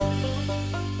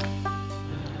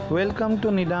Welcome to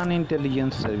Nidan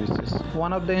Intelligence Services,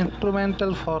 one of the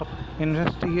instrumental for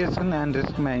investigation and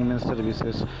risk management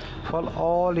services for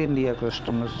all India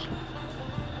customers.